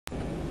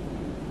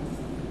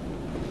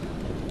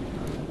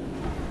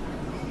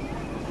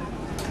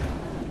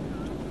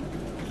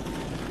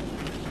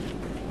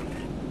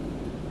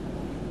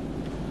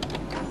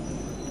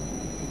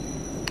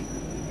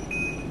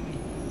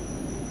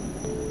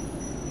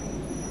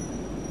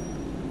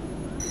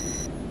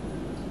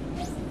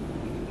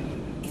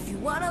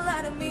wanna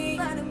lie to me,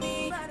 lie to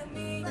me, lie to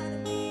me, lie to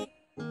me.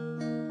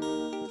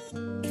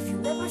 If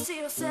you ever see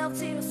yourself,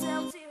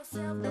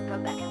 don't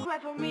come back and cry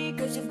for me,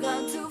 cause you've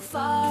gone too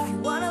far. If you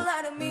wanna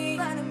lie to me,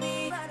 lie to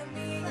me, lie to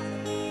me, lie to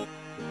me.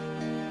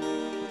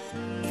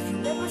 If you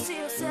ever see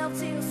yourself,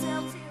 don't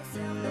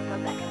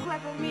come back and cry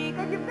for me,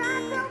 cause you've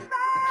gone too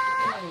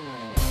far.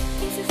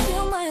 If you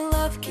feel my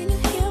love, can you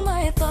hear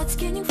my thoughts?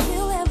 Can you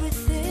feel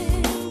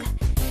everything?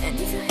 And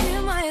if you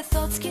hear my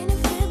thoughts, can you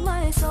feel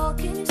my soul?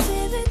 Can you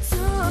save it too?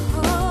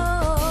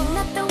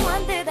 Not the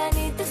one that I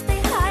need to stay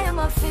high on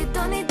my feet.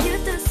 Don't need you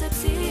to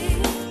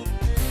succeed.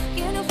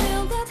 Can you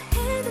feel that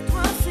hate that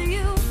runs to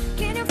you?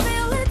 Can you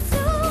feel it too?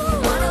 You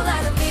wanna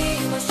lie to me,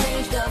 you must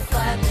change the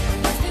vibe.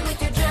 Trust me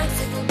with your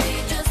drugs, it will be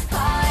just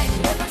fine.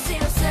 You never see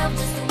yourself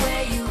just the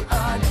way you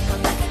are. Don't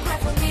come back and cry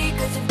for me,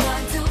 cause you've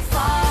gone too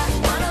far. You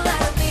wanna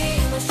lie to me,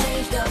 you must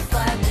change the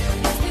vibe.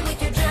 Trust me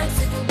with your drugs,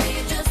 it will be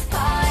just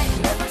fine. You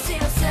never see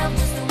yourself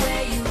just the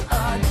way you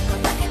are. Don't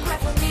come back and cry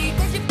for me,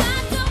 cause you've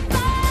gone too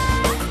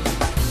far.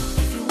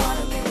 If you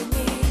wanna be with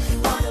me, if you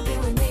wanna be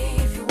with me,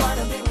 if you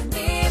wanna be with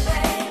me,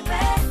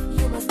 baby,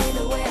 you must be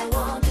the way I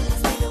want, you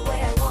must be the way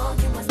I want,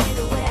 you must be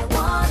the way I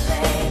want,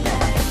 baby.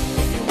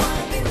 If you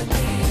wanna be with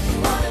me, if you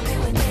wanna be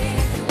with me,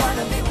 if you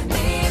wanna be with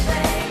me,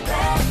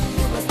 baby,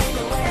 you must be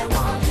the way I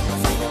want, you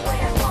must be the way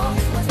I want,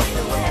 you must be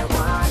the way I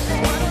want,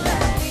 baby.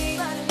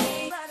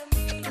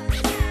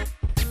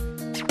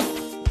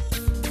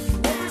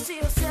 Never see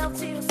yourself,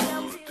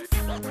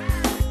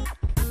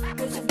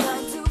 cause you've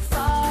gone too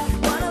far.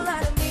 Wanna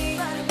lie to me,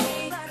 lie to me,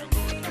 lie to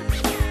me.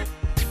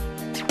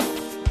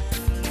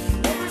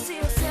 Never see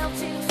yourself,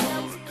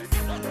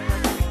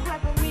 cry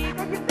for me,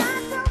 cause you've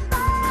gone too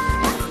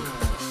far.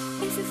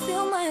 If you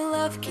feel my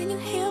love, can you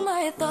hear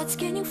my thoughts?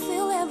 Can you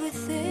feel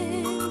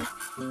everything?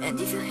 And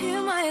if you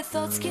hear my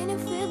thoughts, can you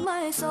feel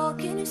my soul?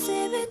 Can you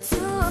save it too?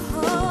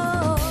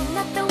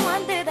 Not the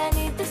one that I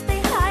need to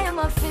stay high on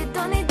my feet.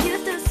 Don't need you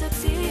to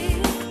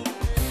succeed.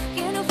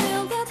 Can you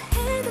feel that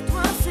hate that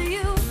runs to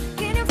you?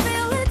 Can you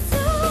feel it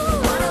too? You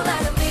wanna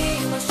lie to me,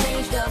 you must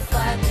change the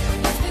vibe.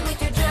 Trust me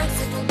with your drugs,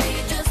 it will be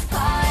just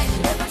fine. You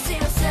never see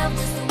yourself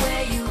just the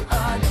way you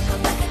are. Don't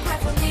come back and cry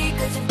for me,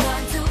 cause you've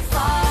gone too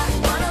far. You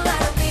wanna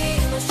lie to me,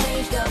 you must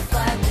change the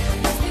vibe.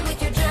 Trust me with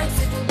your drugs,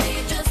 it will be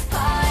just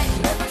fine. You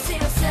never see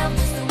yourself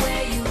just the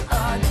way you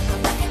are. Don't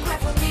come back and cry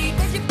for me,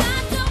 cause you've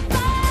gone too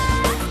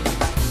far.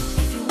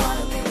 If you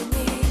wanna be with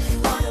me, if you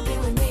wanna be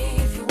with me,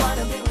 if you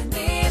wanna be with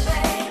me,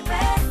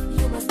 baby,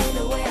 you must be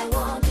the way I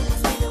want, you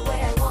must be the way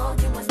I want,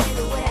 you must be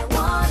the way I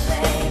want,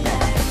 baby.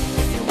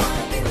 If you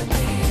wanna be with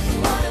me, if you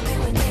wanna be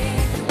with me,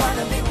 if you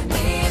wanna be with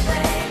me,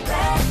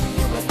 baby,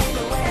 you must be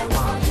the way I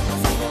want, you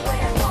must be the way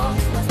I want,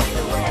 you must be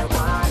the way I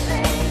want,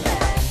 baby.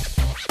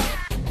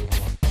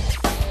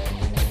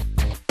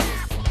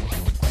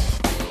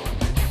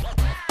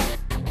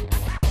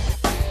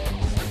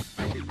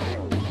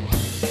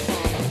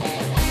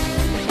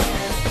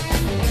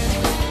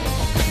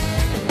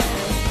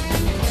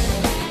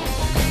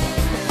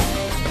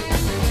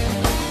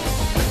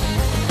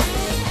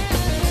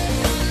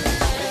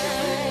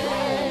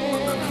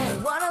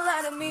 You wanna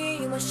lie to me,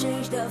 you must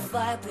change the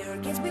vibe. Play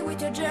against me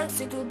with your jerks,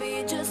 it will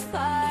be just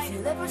fine. If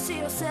you ever see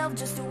yourself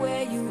just the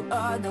way you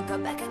are, don't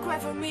come back and cry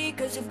for me,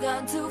 cause you've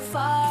gone too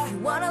far. If you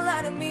wanna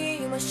lie to me,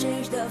 you must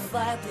change the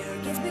vibe. Play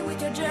against me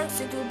with your jerks,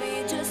 it will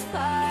be just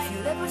fine. If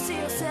you ever see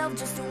yourself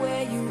just the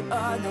way you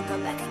are, don't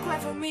come back and cry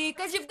for me,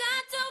 cause you've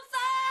gone